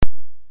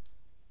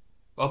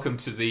Welcome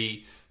to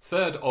the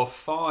third of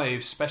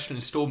 5 special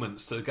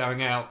instalments that are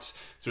going out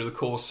through the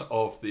course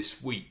of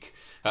this week.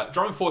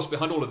 Driving force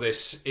behind all of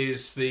this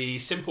is the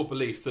simple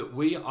belief that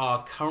we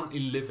are currently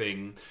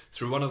living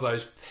through one of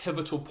those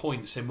pivotal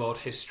points in world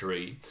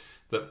history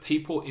that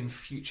people in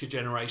future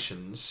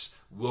generations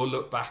will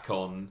look back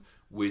on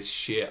with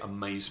sheer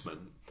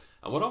amazement.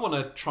 And what I want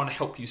to try and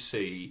help you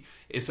see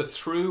is that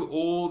through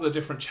all the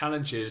different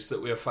challenges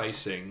that we are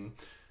facing,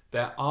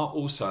 there are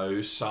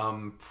also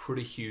some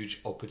pretty huge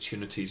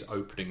opportunities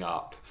opening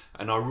up.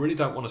 And I really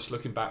don't want us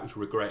looking back with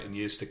regret in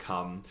years to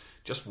come,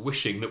 just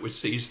wishing that we'd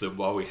seized them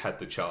while we had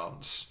the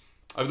chance.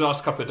 Over the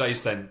last couple of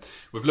days then,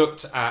 we've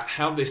looked at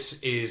how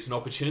this is an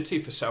opportunity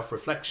for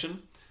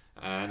self-reflection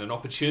and an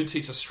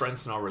opportunity to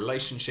strengthen our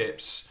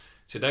relationships.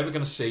 Today we're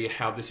going to see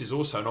how this is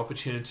also an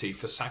opportunity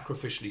for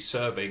sacrificially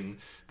serving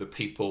the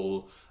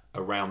people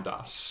around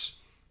us.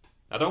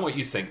 I don't know what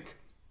you think,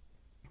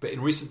 but in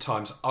recent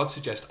times, I'd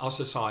suggest our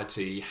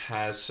society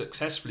has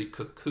successfully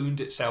cocooned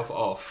itself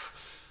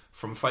off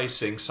from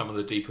facing some of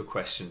the deeper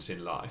questions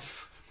in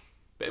life.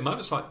 But in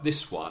moments like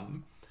this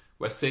one,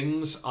 where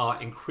things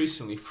are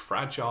increasingly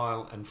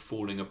fragile and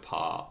falling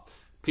apart,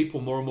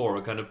 people more and more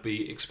are going to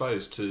be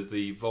exposed to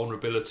the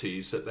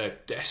vulnerabilities that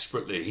they've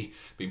desperately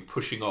been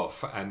pushing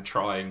off and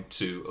trying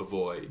to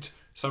avoid.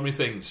 So many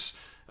things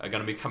are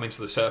going to be coming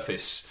to the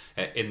surface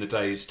in the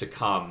days to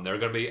come. There are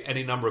going to be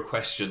any number of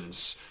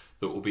questions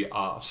that will be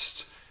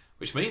asked,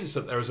 which means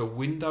that there is a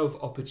window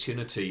of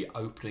opportunity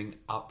opening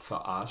up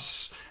for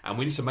us, and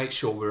we need to make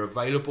sure we're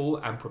available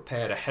and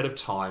prepared ahead of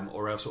time,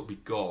 or else it'll be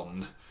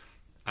gone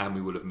and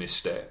we will have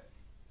missed it.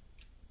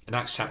 In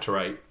Acts chapter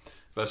 8,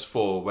 verse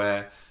 4,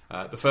 where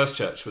the first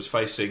church was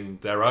facing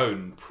their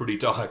own pretty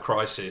dire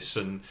crisis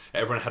and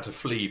everyone had to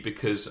flee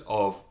because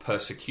of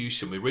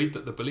persecution, we read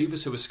that the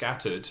believers who were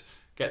scattered,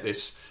 get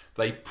this,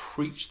 they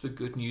preached the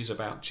good news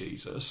about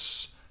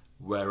Jesus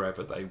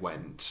wherever they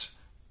went.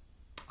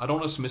 I don't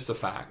want us to miss the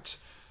fact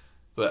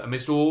that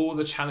amidst all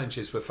the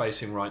challenges we're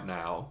facing right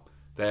now,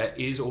 there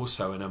is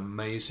also an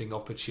amazing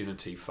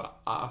opportunity for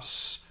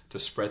us to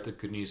spread the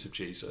good news of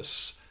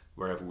Jesus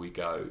wherever we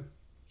go.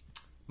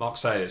 Mark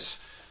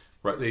Sayers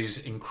wrote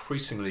these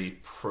increasingly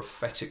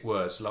prophetic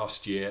words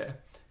last year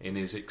in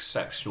his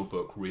exceptional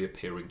book,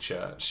 Reappearing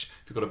Church.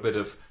 If you've got a bit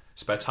of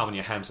spare time on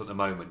your hands at the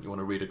moment, you want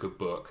to read a good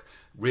book,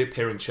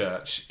 Reappearing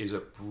Church is a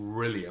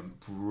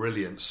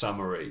brilliant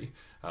summary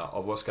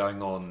of what's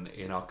going on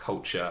in our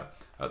culture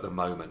at the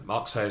moment.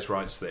 Mark Sayers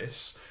writes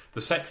this: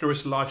 the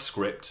secularist life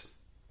script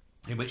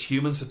in which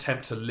humans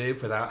attempt to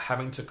live without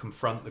having to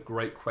confront the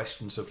great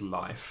questions of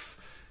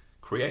life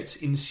creates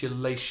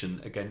insulation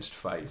against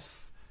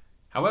faith.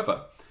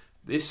 However,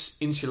 this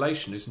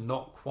insulation is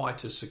not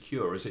quite as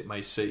secure as it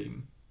may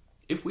seem.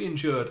 If we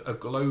endured a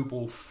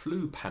global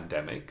flu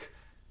pandemic,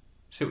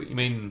 see what you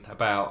mean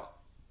about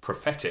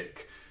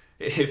prophetic?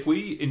 If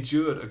we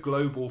endured a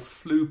global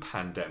flu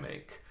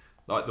pandemic,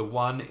 like the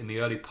one in the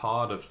early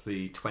part of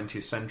the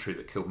 20th century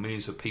that killed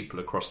millions of people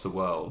across the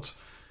world,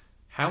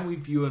 how we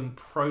view and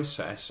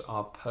process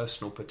our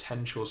personal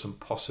potentials and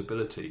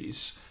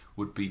possibilities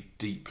would be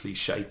deeply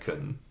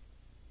shaken.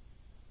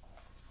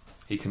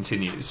 He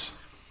continues,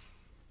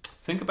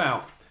 think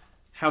about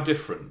how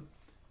different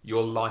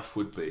your life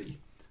would be.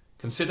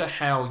 Consider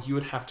how you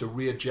would have to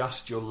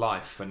readjust your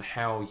life and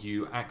how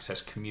you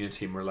access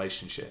community and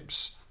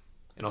relationships.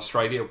 In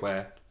Australia,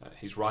 where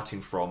he's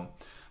writing from,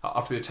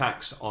 after the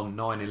attacks on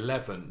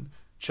 9/11,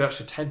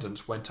 church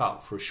attendance went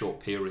up for a short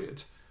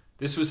period.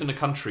 This was in a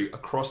country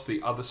across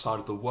the other side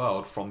of the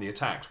world from the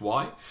attacks.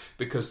 Why?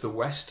 Because the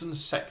Western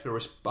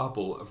secularist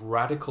bubble of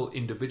radical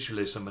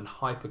individualism and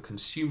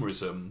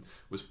hyper-consumerism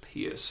was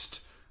pierced.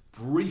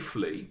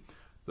 Briefly,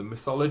 the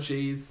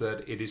mythology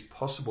that it is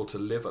possible to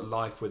live a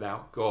life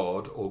without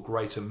God or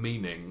greater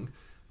meaning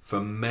for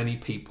many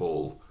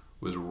people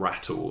was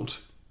rattled.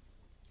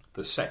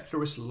 The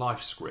secularist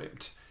life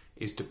script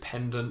is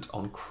dependent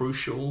on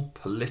crucial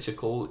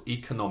political,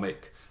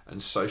 economic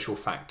and social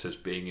factors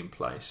being in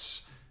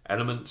place,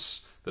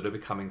 elements that are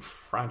becoming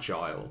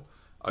fragile,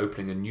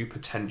 opening a new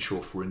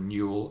potential for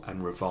renewal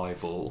and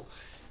revival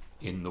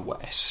in the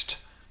West.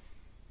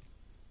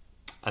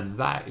 And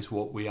that is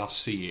what we are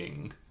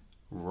seeing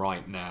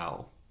right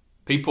now.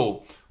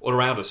 People all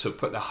around us who have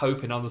put their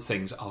hope in other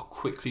things are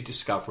quickly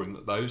discovering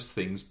that those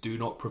things do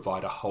not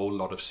provide a whole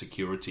lot of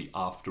security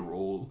after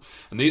all.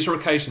 And these are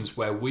occasions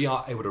where we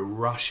are able to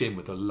rush in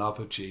with the love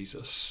of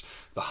Jesus,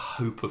 the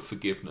hope of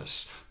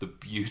forgiveness, the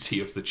beauty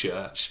of the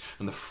church,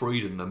 and the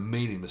freedom, the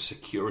meaning, the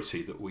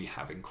security that we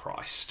have in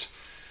Christ.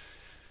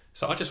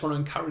 So I just want to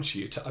encourage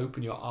you to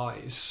open your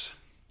eyes,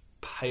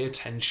 pay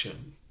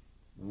attention,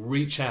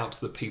 reach out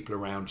to the people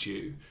around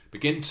you.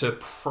 Begin to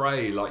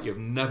pray like you've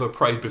never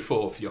prayed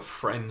before for your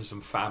friends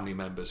and family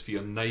members, for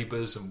your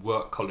neighbours and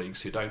work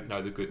colleagues who don't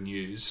know the good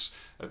news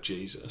of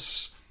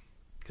Jesus.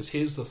 Because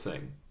here's the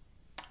thing.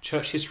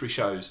 Church history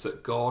shows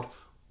that God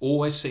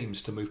always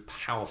seems to move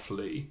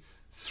powerfully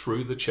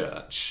through the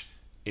church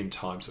in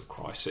times of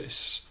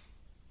crisis.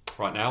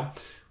 Right now,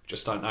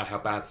 Just don't know how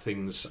bad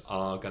things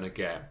are going to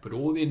get. But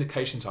all the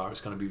indications are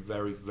it's going to be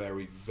very,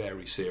 very,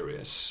 very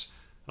serious.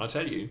 And I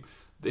tell you,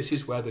 this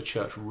is where the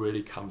church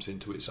really comes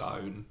into its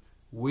own.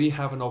 We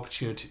have an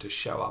opportunity to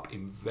show up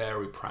in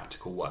very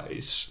practical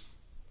ways.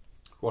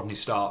 Rodney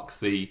Stark,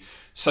 the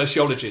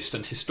sociologist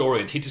and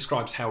historian, he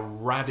describes how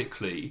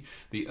radically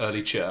the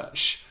early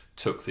church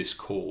took this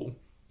call.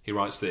 He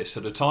writes this: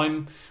 at a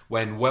time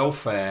when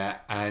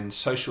welfare and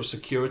social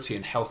security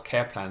and health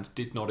care plans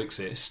did not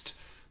exist,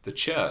 the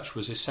church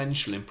was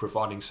essential in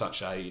providing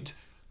such aid.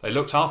 They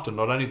looked after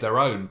not only their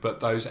own,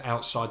 but those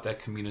outside their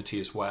community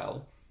as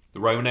well. The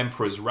Roman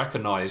emperors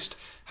recognised,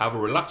 however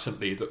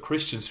reluctantly, that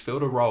Christians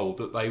filled a role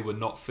that they were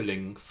not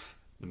filling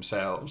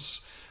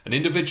themselves. And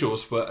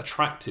individuals were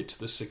attracted to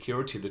the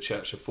security the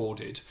church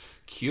afforded,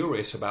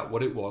 curious about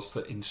what it was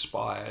that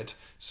inspired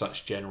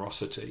such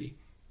generosity.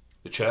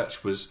 The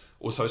church was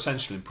also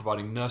essential in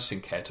providing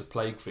nursing care to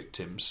plague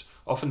victims,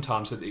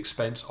 oftentimes at the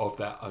expense of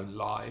their own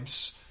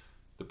lives.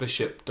 The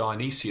bishop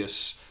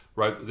Dionysius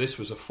wrote that this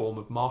was a form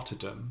of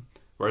martyrdom,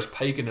 whereas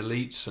pagan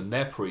elites and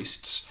their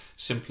priests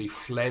simply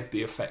fled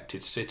the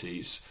affected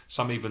cities,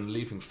 some even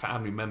leaving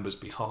family members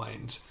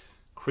behind.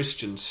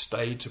 Christians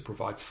stayed to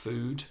provide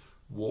food,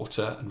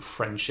 water and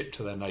friendship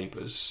to their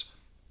neighbours.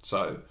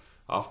 So,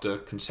 after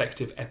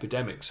consecutive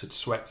epidemics had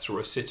swept through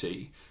a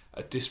city,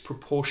 a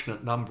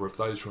disproportionate number of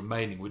those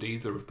remaining would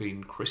either have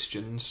been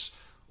Christians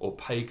or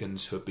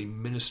pagans who had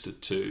been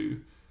ministered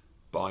to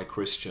by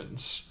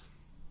Christians.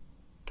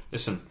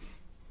 Listen,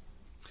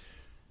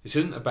 this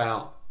isn't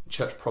about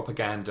church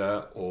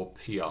propaganda or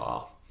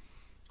PR.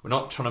 We're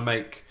not trying to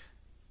make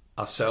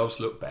ourselves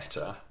look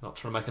better, not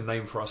trying to make a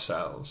name for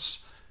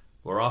ourselves.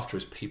 What we're after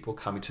is people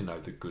coming to know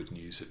the good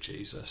news of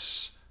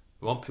Jesus.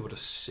 We want people to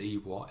see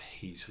what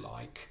he's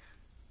like.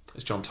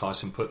 As John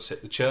Tyson puts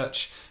it, the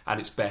church at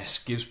its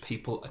best gives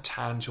people a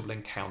tangible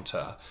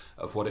encounter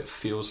of what it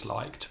feels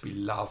like to be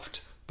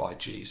loved by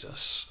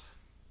Jesus.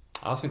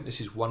 I think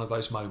this is one of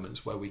those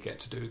moments where we get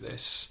to do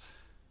this.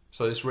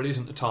 So this really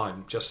isn't the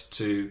time just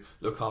to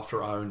look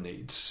after our own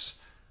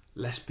needs.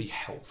 Let's be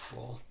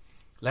helpful.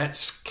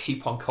 Let's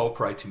keep on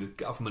cooperating with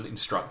government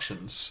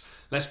instructions.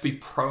 Let's be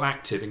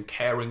proactive in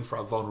caring for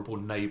our vulnerable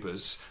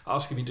neighbours.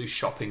 Ask if you can do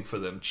shopping for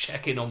them.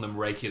 Check in on them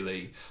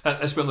regularly.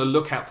 Let's be on the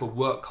lookout for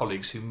work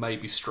colleagues who may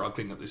be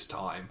struggling at this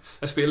time.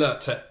 Let's be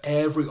alert to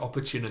every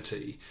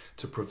opportunity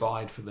to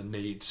provide for the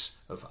needs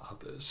of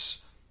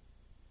others.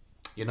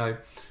 You know,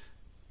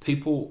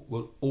 people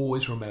will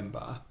always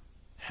remember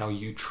how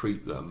you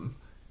treat them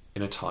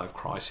in a time of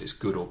crisis,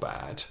 good or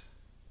bad.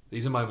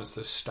 These are moments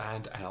that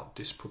stand out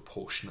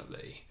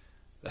disproportionately.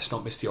 Let's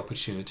not miss the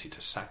opportunity to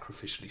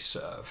sacrificially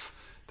serve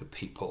the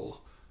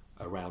people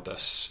around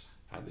us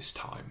at this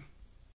time.